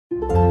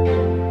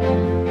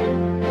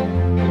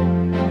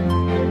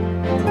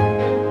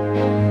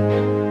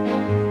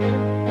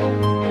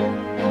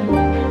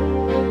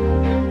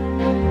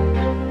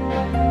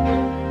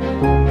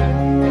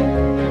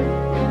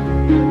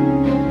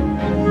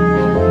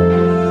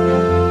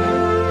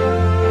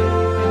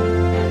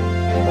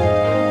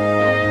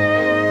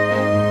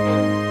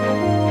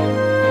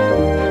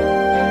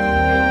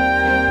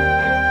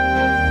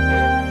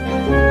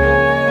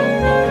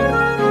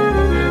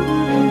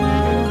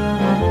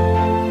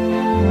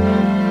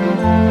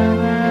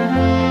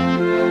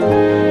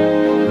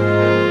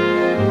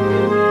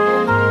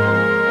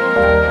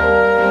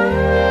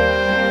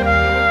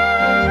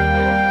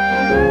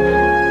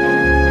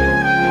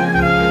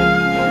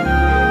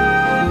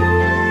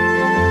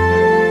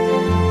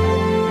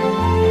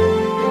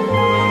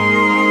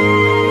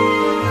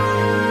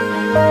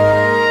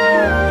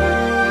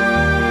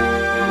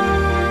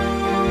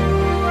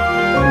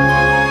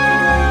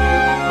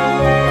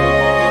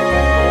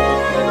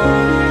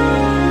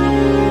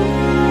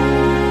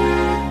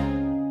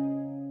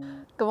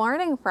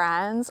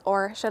friends,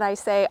 or should I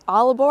say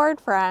all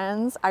aboard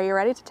friends. Are you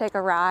ready to take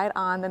a ride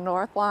on the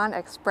North Lawn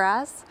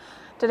Express?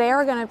 Today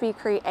we're going to be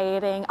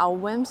creating a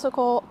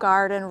whimsical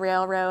garden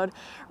railroad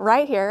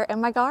right here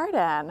in my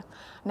garden.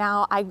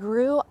 Now, I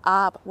grew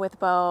up with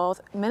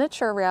both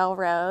miniature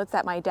railroads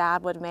that my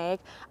dad would make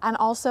and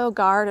also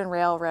garden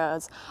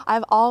railroads.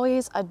 I've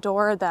always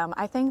adored them.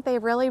 I think they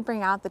really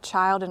bring out the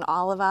child in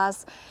all of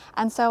us.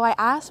 And so I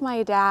asked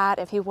my dad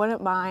if he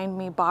wouldn't mind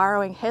me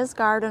borrowing his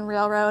garden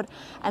railroad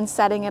and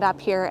setting it up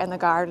here in the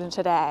garden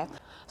today.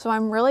 So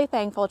I'm really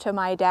thankful to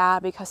my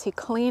dad because he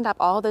cleaned up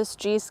all this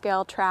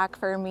G-scale track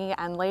for me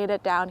and laid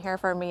it down here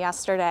for me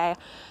yesterday.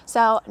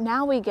 So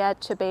now we get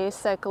to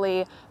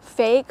basically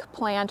fake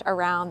plant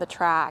around the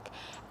track.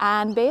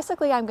 And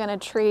basically I'm going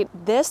to treat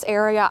this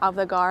area of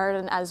the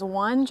garden as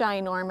one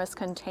ginormous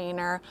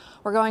container.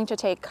 We're going to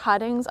take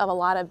cuttings of a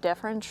lot of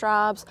different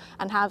shrubs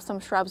and have some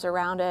shrubs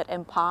around it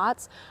in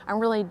pots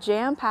and really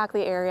jam-pack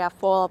the area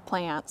full of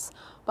plants.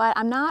 But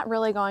I'm not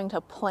really going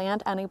to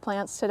plant any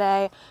plants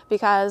today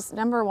because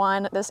number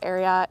one, this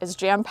area is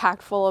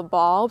jam-packed full of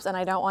bulbs and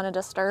I don't want to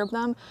disturb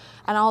them.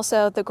 And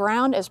also the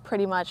ground is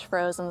pretty much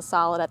frozen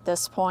solid at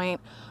this point.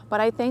 But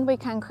I think we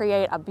can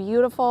create a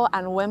beautiful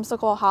and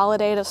whimsical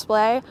holiday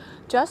display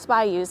just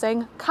by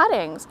using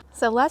cuttings.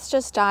 So let's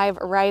just dive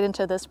right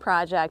into this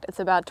project. It's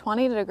about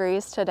 20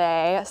 degrees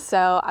today,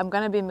 so I'm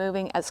going to be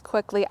moving as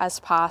quickly as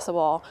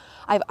possible.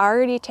 I've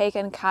already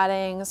taken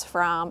cuttings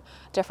from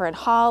different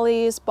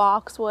hollies,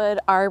 boxwood,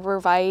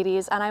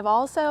 arborvitaes, and I've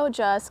also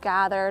just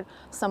gathered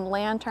some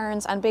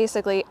lanterns and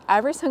basically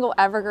every single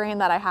evergreen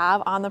that I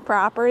have on the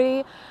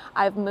property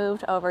I've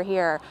moved over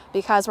here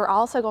because we're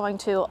also going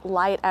to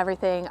light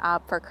everything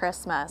up for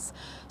Christmas.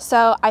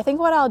 So I think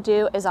what I'll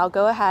do is I'll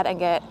go ahead and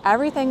get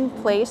everything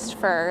placed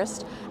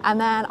first, and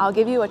then I'll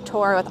give you a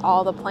tour with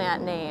all the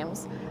plant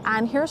names.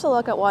 And here's a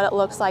look at what it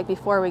looks like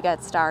before we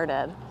get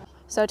started.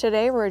 So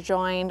today we're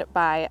joined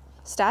by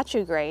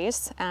Statue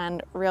Grace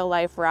and Real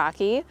Life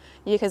Rocky.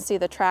 You can see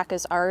the track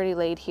is already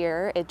laid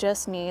here. It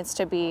just needs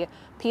to be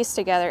pieced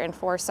together in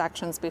 4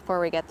 sections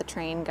before we get the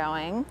train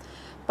going.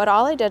 But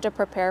all I did to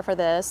prepare for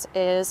this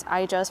is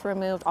I just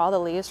removed all the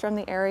leaves from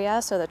the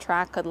area so the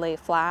track could lay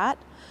flat.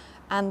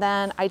 And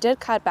then I did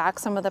cut back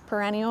some of the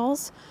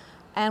perennials.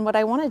 And what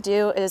I want to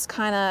do is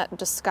kind of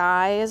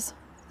disguise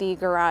the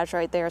garage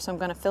right there. So I'm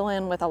going to fill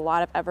in with a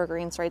lot of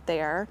evergreens right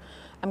there.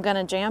 I'm going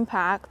to jam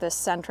pack this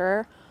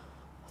center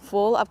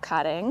full of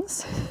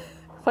cuttings.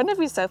 Wouldn't it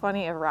be so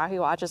funny if Rocky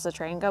watches the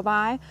train go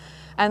by?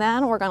 And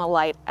then we're going to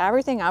light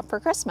everything up for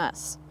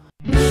Christmas.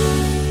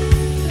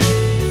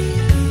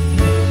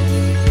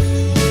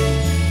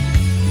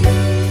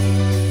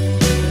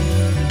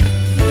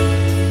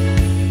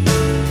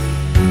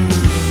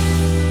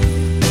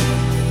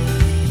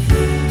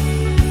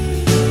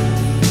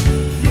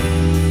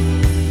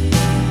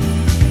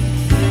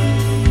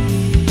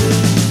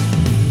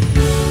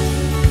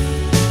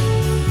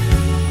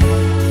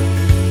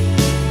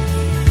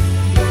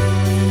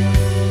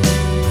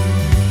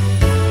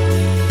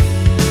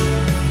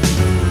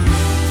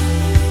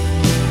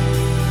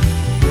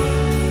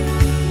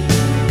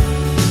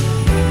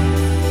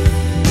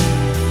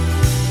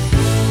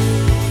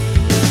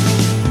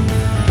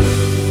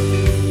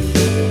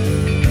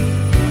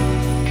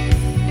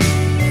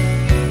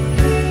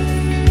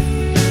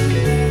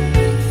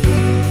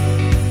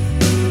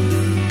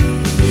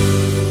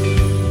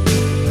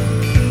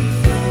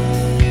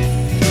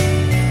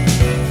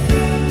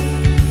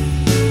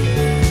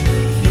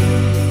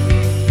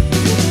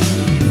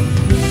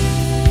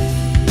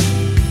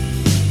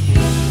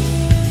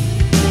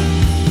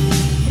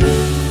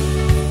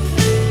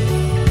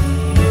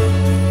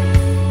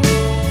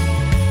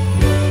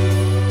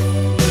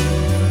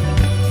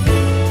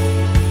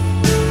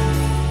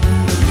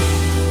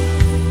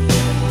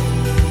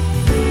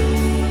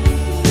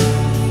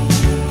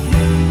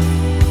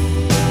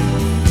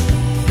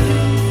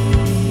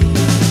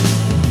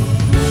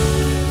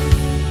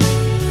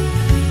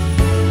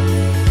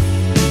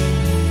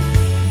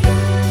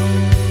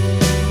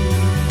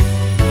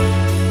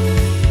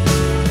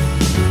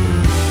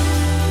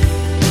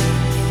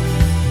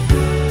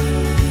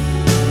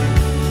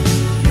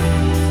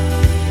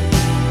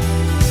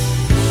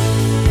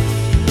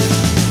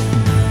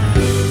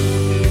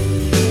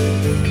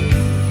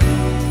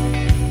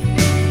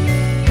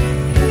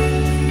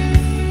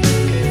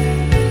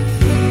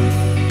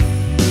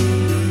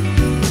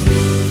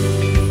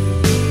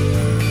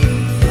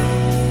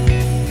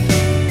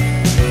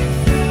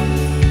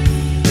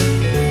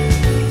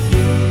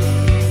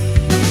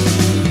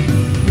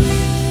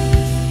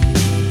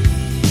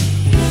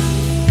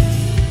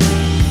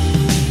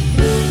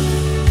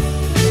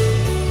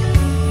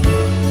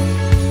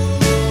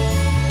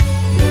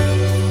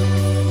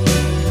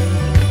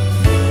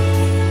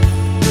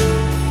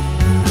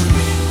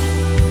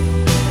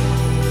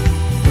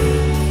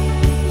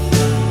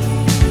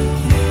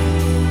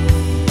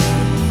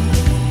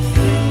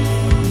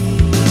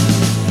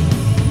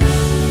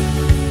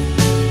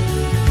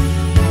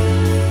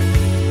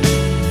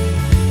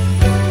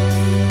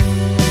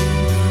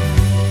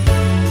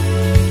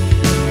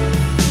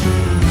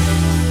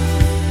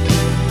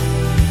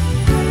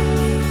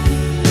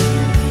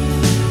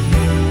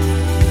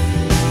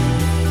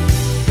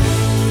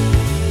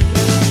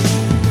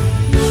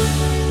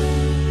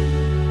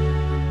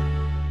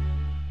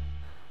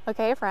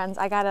 Okay friends,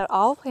 I got it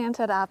all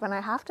planted up, and I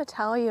have to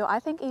tell you,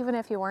 I think even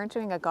if you weren't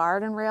doing a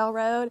garden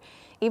railroad,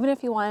 even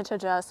if you wanted to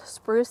just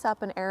spruce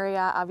up an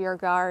area of your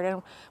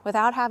garden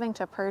without having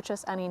to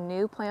purchase any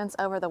new plants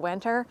over the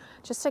winter,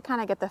 just to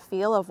kind of get the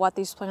feel of what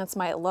these plants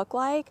might look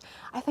like,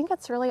 I think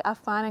it's really a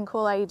fun and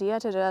cool idea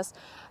to just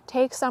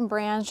take some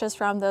branches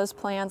from those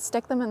plants,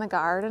 stick them in the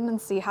garden,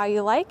 and see how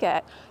you like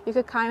it. You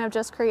could kind of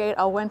just create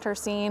a winter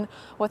scene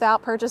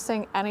without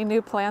purchasing any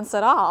new plants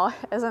at all.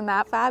 Isn't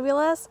that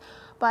fabulous?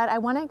 But I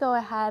want to go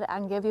ahead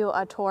and give you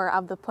a tour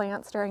of the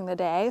plants during the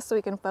day so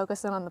we can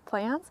focus in on the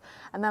plants,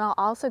 and then I'll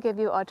also give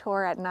you a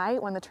tour at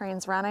night when the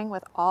train's running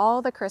with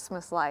all the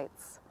Christmas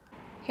lights.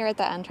 Here at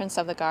the entrance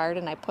of the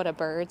garden, I put a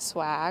bird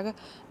swag,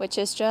 which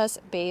is just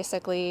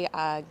basically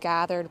a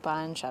gathered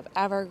bunch of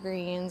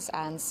evergreens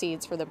and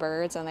seeds for the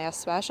birds, and they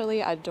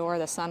especially adore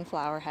the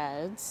sunflower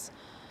heads.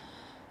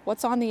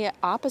 What's on the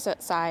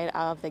opposite side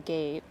of the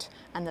gate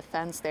and the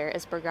fence there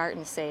is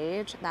Bergarten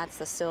sage. That's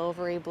the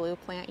silvery blue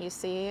plant you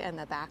see in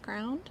the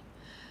background.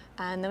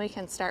 And then we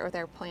can start with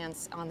our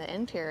plants on the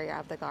interior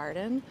of the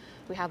garden.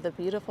 We have the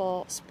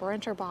beautiful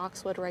sprinter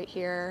boxwood right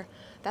here.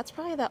 That's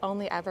probably the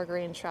only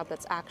evergreen shrub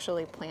that's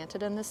actually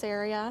planted in this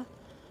area.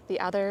 The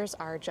others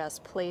are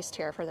just placed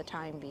here for the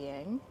time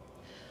being.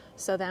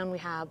 So then we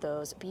have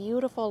those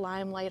beautiful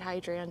limelight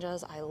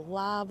hydrangeas. I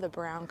love the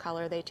brown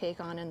color they take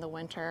on in the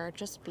winter,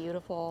 just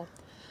beautiful.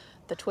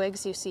 The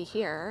twigs you see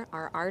here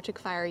are Arctic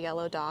Fire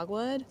yellow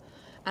dogwood,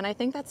 and I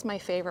think that's my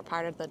favorite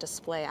part of the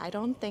display. I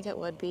don't think it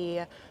would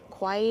be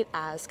quite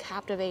as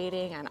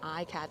captivating and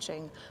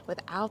eye-catching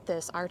without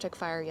this Arctic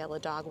Fire yellow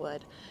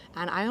dogwood.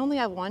 And I only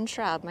have one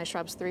shrub. My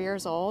shrub's 3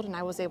 years old, and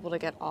I was able to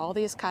get all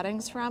these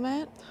cuttings from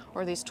it,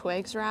 or these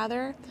twigs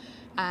rather.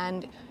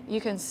 And you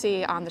can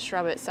see on the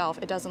shrub itself,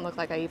 it doesn't look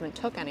like I even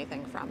took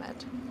anything from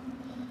it.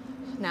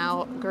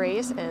 Now,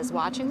 Grace is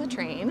watching the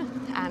train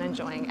and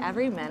enjoying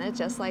every minute,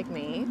 just like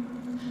me.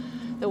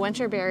 The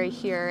winterberry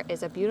here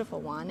is a beautiful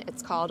one.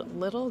 It's called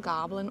Little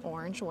Goblin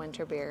Orange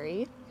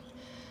Winterberry.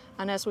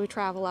 And as we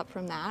travel up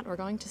from that, we're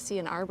going to see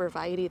an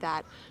Arborvitae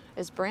that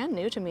is brand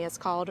new to me. It's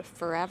called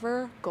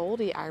Forever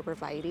Goldy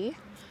Arborvitae.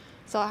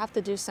 So I'll have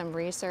to do some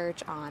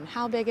research on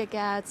how big it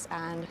gets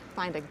and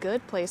find a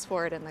good place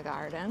for it in the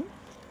garden.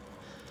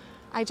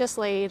 I just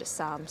laid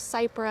some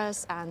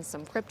cypress and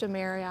some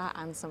cryptomeria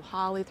and some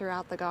holly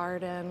throughout the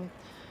garden,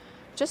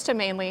 just to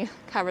mainly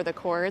cover the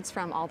cords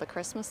from all the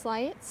Christmas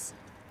lights.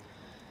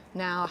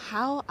 Now,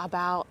 how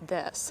about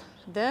this?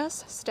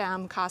 This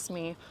stem cost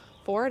me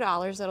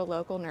 $4 at a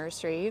local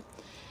nursery.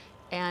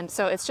 And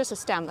so it's just a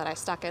stem that I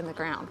stuck in the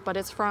ground, but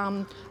it's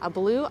from a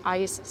blue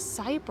Ice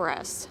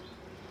Cypress.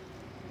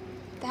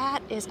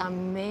 That is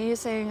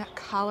amazing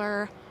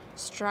color,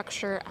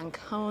 structure, and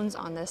cones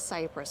on this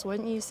cypress,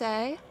 wouldn't you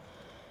say?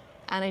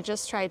 And I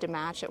just tried to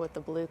match it with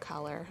the blue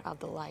color of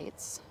the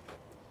lights.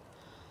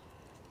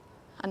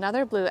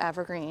 Another blue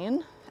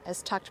evergreen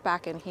is tucked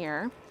back in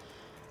here.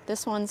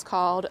 This one's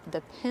called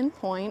the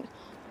Pinpoint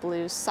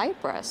Blue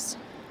Cypress.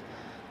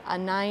 A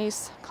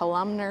nice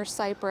columnar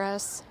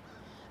cypress,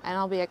 and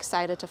I'll be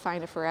excited to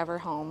find a forever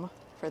home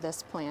for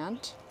this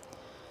plant.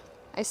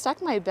 I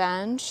stuck my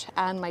bench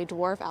and my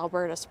dwarf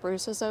Alberta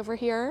spruces over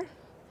here.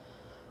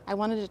 I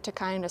wanted it to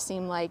kind of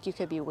seem like you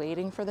could be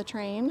waiting for the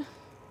train.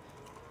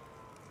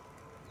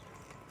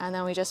 And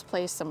then we just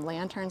placed some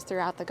lanterns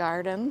throughout the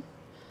garden.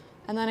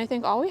 And then I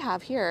think all we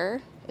have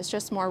here is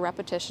just more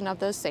repetition of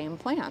those same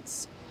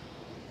plants.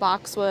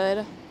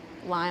 Boxwood,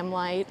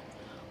 limelight,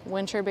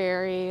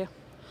 winterberry,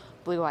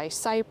 blue Ice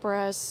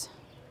Cypress.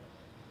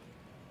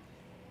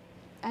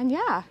 And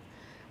yeah,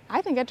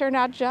 I think it turned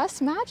out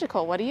just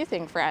magical. What do you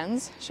think,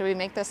 friends? Should we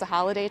make this a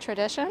holiday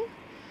tradition?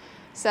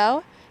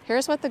 So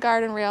here's what the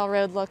garden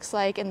railroad looks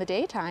like in the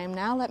daytime.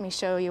 Now let me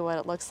show you what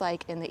it looks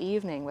like in the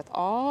evening with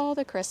all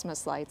the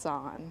Christmas lights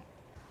on.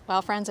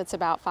 Well, friends, it's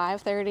about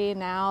 5:30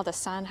 now. The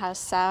sun has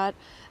set,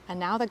 and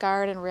now the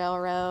garden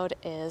railroad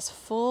is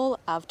full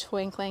of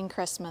twinkling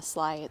Christmas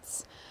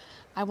lights.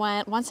 I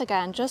went, once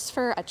again, just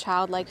for a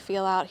childlike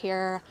feel out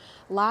here.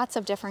 Lots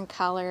of different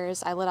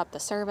colors. I lit up the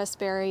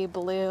serviceberry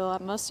blue.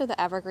 Most of the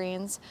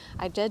evergreens,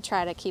 I did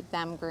try to keep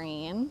them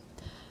green.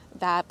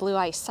 That blue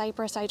Ice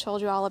Cypress I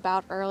told you all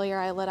about earlier,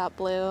 I lit up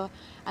blue.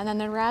 And then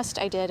the rest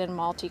I did in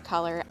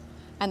multicolor.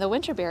 And the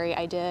winterberry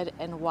I did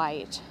in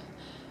white.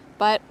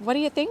 But what do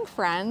you think,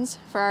 friends?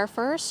 For our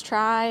first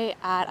try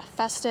at a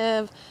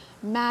festive,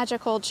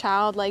 magical,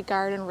 childlike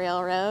garden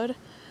railroad,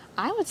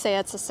 I would say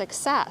it's a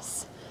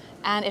success.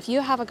 And if you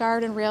have a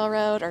garden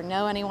railroad or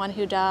know anyone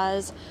who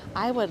does,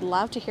 I would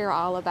love to hear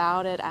all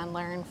about it and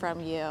learn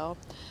from you.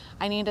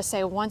 I need to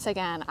say once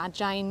again, a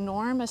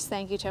ginormous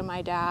thank you to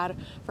my dad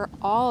for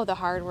all of the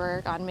hard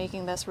work on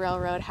making this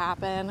railroad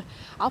happen.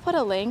 I'll put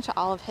a link to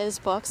all of his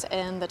books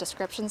in the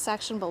description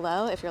section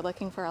below if you're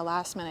looking for a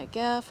last-minute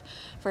gift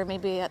for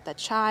maybe the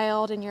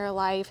child in your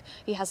life.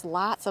 He has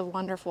lots of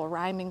wonderful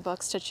rhyming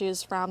books to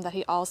choose from that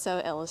he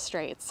also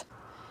illustrates.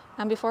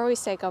 And before we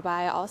say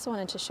goodbye, I also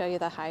wanted to show you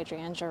the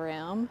hydrangea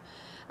room.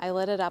 I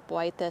lit it up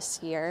white this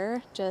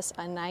year, just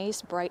a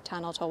nice bright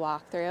tunnel to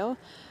walk through.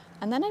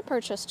 And then I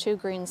purchased 2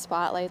 green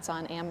spotlights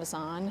on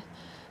Amazon,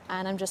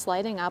 and I'm just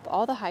lighting up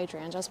all the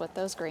hydrangeas with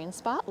those green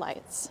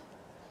spotlights.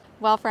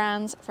 Well,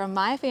 friends, from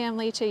my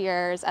family to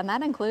yours, and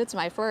that includes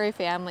my furry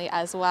family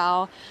as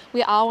well,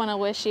 we all want to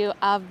wish you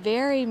a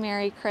very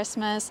Merry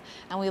Christmas,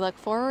 and we look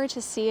forward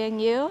to seeing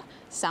you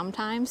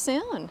sometime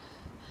soon.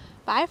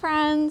 Bye,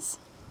 friends.